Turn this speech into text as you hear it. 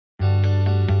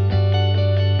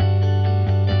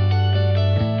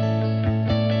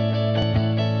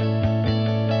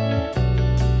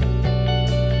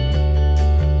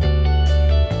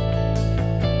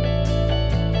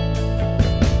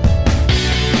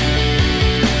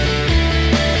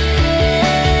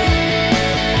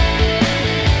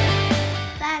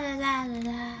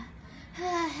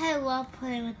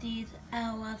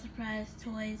surprise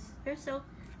toys. They're so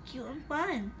cute and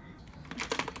fun.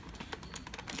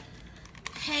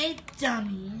 Hey,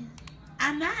 dummy.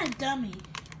 I'm not a dummy.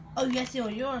 Oh, yes,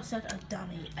 you're such a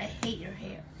dummy. I hate your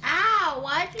hair. Ow,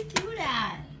 why'd you do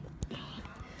that?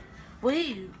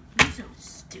 Wait, you're so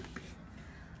stupid.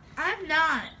 I'm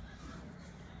not.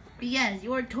 Yes,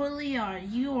 you totally are.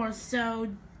 You are so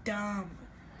dumb.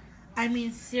 I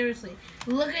mean, seriously.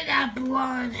 Look at that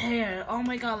blonde hair. Oh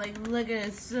my god, like, look at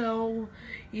it. So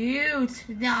cute.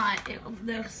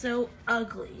 They're so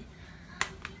ugly.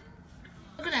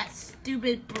 Look at that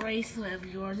stupid bracelet of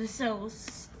yours. It's so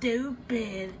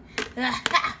stupid.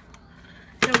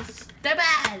 So stupid.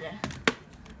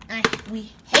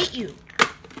 We hate you.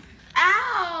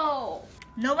 Ow!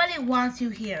 Nobody wants you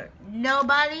here.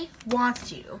 Nobody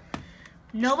wants you.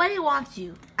 Nobody wants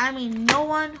you. I mean, no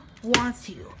one wants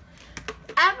you.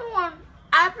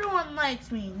 Everyone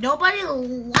likes me. Nobody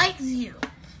likes you.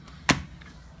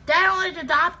 Dad only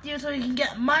adopted you so you can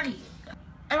get money.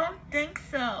 I don't think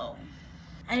so.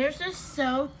 And you're just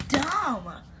so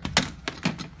dumb.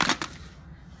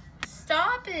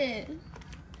 Stop it.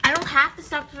 I don't have to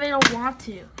stop if I don't want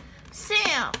to.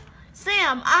 Sam,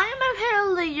 I am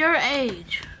apparently your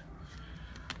age.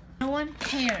 No one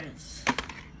cares.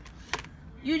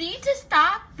 You need to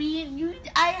stop being,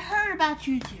 I heard about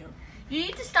you two. You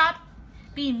need to stop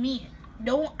being mean.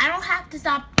 No, I don't have to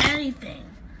stop anything.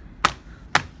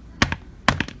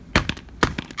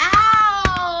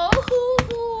 Ow!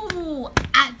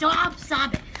 Don't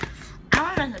stop it.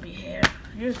 I don't want to be here.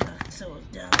 You're so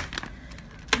dumb.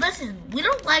 Listen, we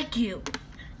don't like you.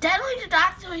 Dad only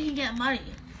adopted so he can get money.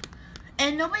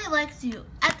 And nobody likes you.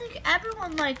 I think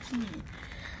everyone likes me.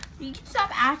 You can stop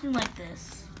acting like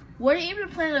this. What are you even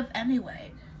playing with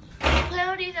anyway? Play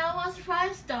with these little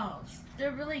surprise dolls.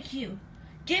 They're really cute.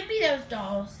 Give me those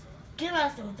dolls. Give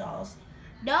us those dolls.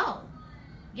 No.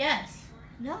 Yes.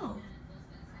 No.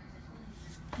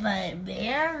 But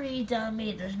very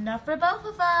dummy. There's enough for both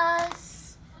of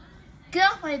us.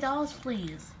 Get off my dolls,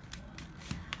 please.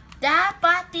 Dad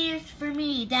bought these for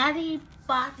me. Daddy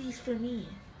bought these for me.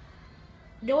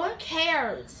 No one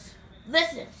cares.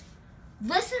 Listen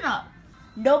up.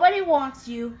 Nobody wants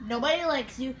you. Nobody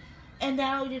likes you. And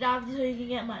now we adopted so you can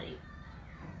get money.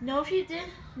 No, she did.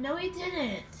 No, he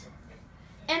didn't.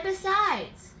 And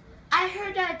besides, I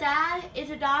heard that Dad is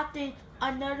adopting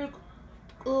another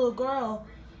little girl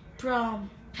from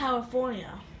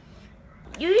California.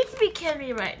 You need to be kidding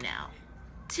me right now.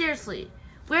 Seriously.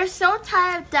 We're so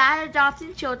tired of Dad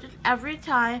adopting children every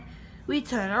time we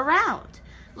turn around.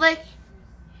 Like,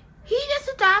 he just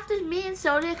adopted me and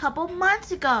Sody a couple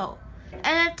months ago. And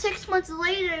then 6 months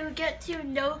later, we get to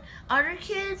know other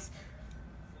kids.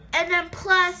 And then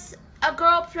plus a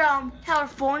girl from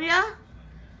California.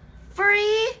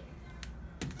 Free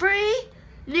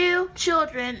new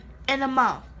children in a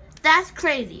month. That's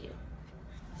crazy.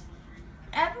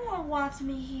 Everyone wants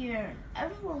me here.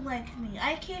 Everyone likes me.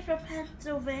 I came from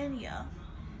Pennsylvania.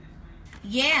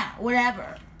 Yeah,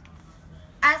 whatever.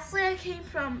 Actually, I came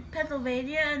from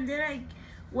Pennsylvania and then I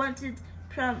went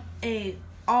from a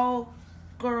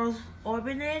all-girls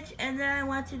orphanage and then I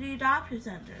went to the adoption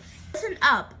center. Listen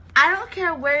up. I don't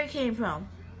care where you came from.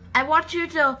 I want you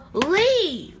to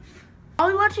leave. All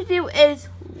we want you to do is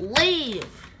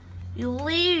leave. You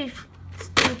leave,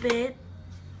 stupid.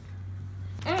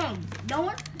 No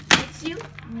one likes you.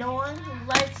 No one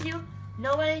likes you.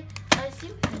 Nobody likes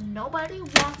you. And nobody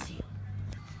wants you.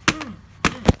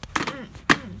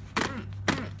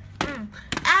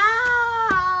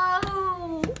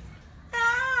 Ow!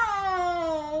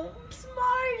 Ow!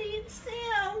 Smarty and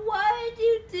Sam, why did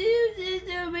you do this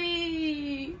to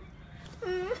me?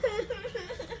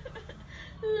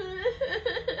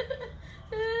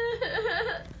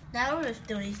 Now we're just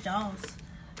doing these dolls.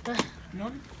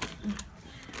 No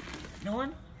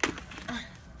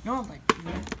one likes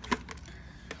you.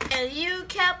 And you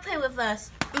can't play with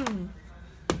us.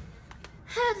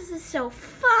 This is so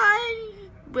fun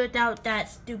without that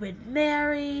stupid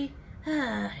Mary.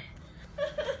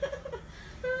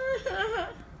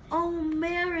 Oh,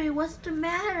 Mary, what's the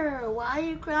matter? Why are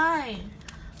you crying?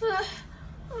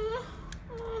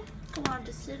 Come on,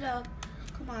 just sit up.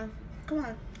 Come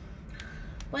on.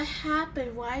 What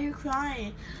happened? Why are you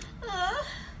crying?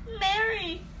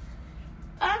 Mary.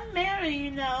 I'm Mary, you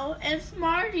know, and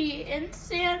Smarty and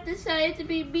Sam decided to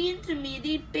be mean to me.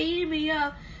 They baited me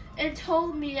up and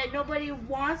told me that nobody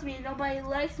wants me, nobody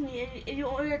likes me, and you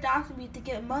only adopted me to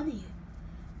get money.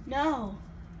 No.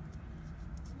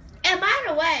 And by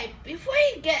the way, before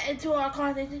you get into our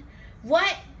conversation,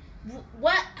 what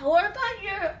about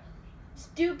your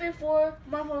stupid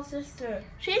 4-month-old sister?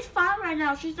 She's fine right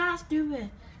now. She's not stupid.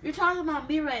 You're talking about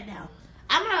me right now.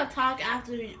 I'm gonna talk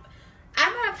after.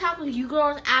 I'm gonna talk with you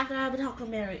girls after I've been talking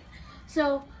to Mary.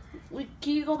 So,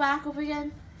 can you go back up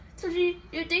again? So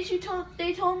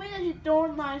they told me that no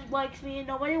one likes me and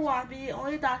nobody wants me. They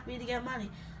only adopt me to get money.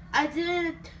 I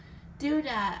didn't do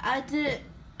that.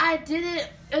 I didn't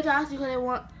adopt you because I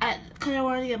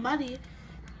wanted to get money.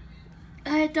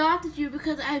 I adopted you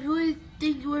because I really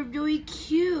think you were really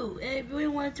cute, and I really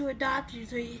wanted to adopt you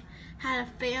so you had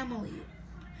a family.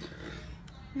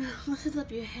 Let's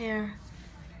up your hair.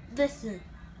 Listen,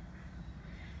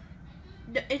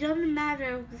 it doesn't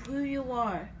matter who you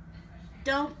are.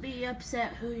 Don't be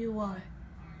upset who you are.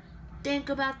 Think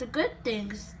about the good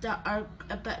things that are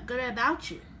good about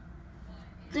you.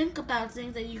 Think about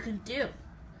things that you can do.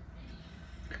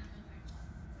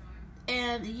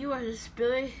 And you are just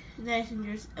really nice in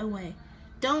your way.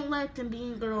 Don't let the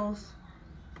mean girls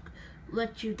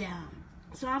let you down.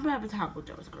 So I'm gonna have a talk with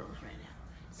those girls right now.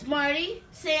 Smarty,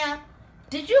 Sam,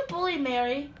 did you bully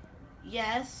Mary?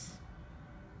 Yes.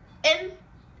 And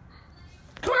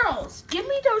girls, give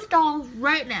me those dolls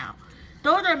right now.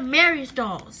 Those are Mary's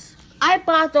dolls. I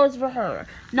bought those for her,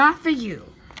 not for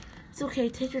you. It's okay,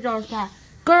 take your dolls back.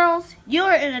 Girls, you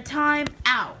are in a time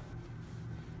out.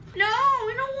 No,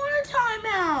 we don't want a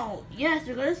timeout. Yes,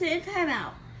 we're going to sit in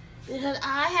timeout. Because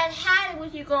I had it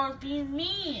with you girls being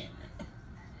mean.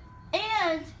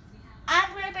 And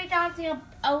I'm going to be adopting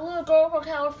a little girl from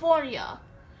California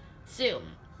soon.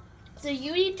 So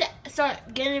you need to start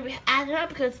acting up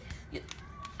because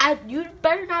you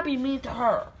better not be mean to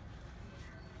her.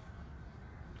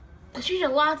 Because she's a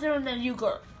lot different than you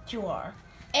are.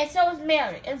 And so is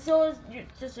Mary. And so is your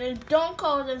sister. Don't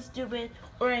call them stupid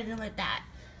or anything like that.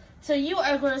 So you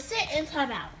are going to sit in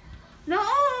timeout.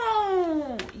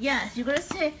 No! Yes, you're going to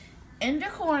sit in the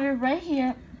corner right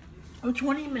here for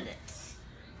 20 minutes.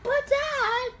 But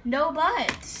Dad, no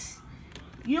buts.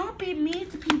 You don't be mean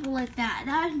to people like that.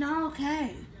 That is not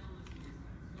okay.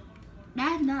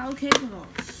 That is not okay,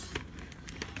 girls.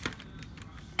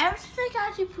 Ever since I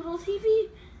got you Poodle TV,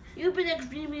 you've been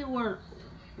extremely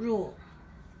rude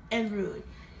and rude.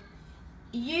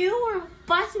 You were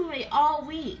fussing with me all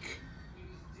week.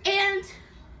 And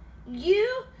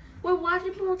you were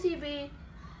watching Poodle TV,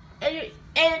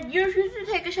 and you're refusing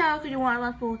to take a shower because you want to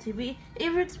watch Poodle TV.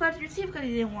 Even sponging your teeth because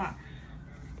you didn't want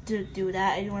to do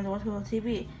that and you wanted to watch Poodle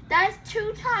TV. That is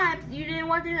 2 times you didn't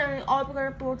want to do that all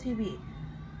because of Poodle TV.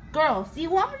 Girls, do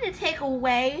you want me to take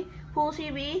away Poodle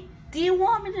TV? Do you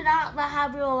want me to not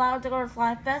have you allowed to go to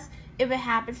Slime Fest if it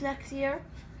happens next year?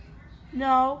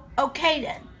 No? Okay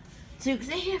then. So you can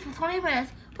sit here for 20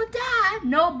 minutes. But Dad,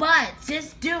 no buts.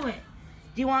 Just do it.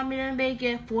 Do you want me to make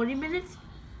it 40 minutes?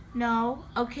 No?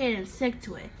 Okay, then stick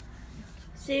to it.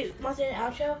 See, want to say the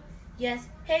outro? Yes.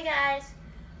 Hey guys,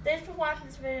 thanks for watching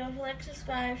this video. Like,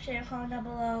 subscribe, share, comment down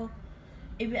below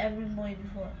if you've ever been bullied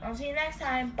before. I'll see you next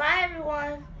time. Bye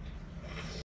everyone.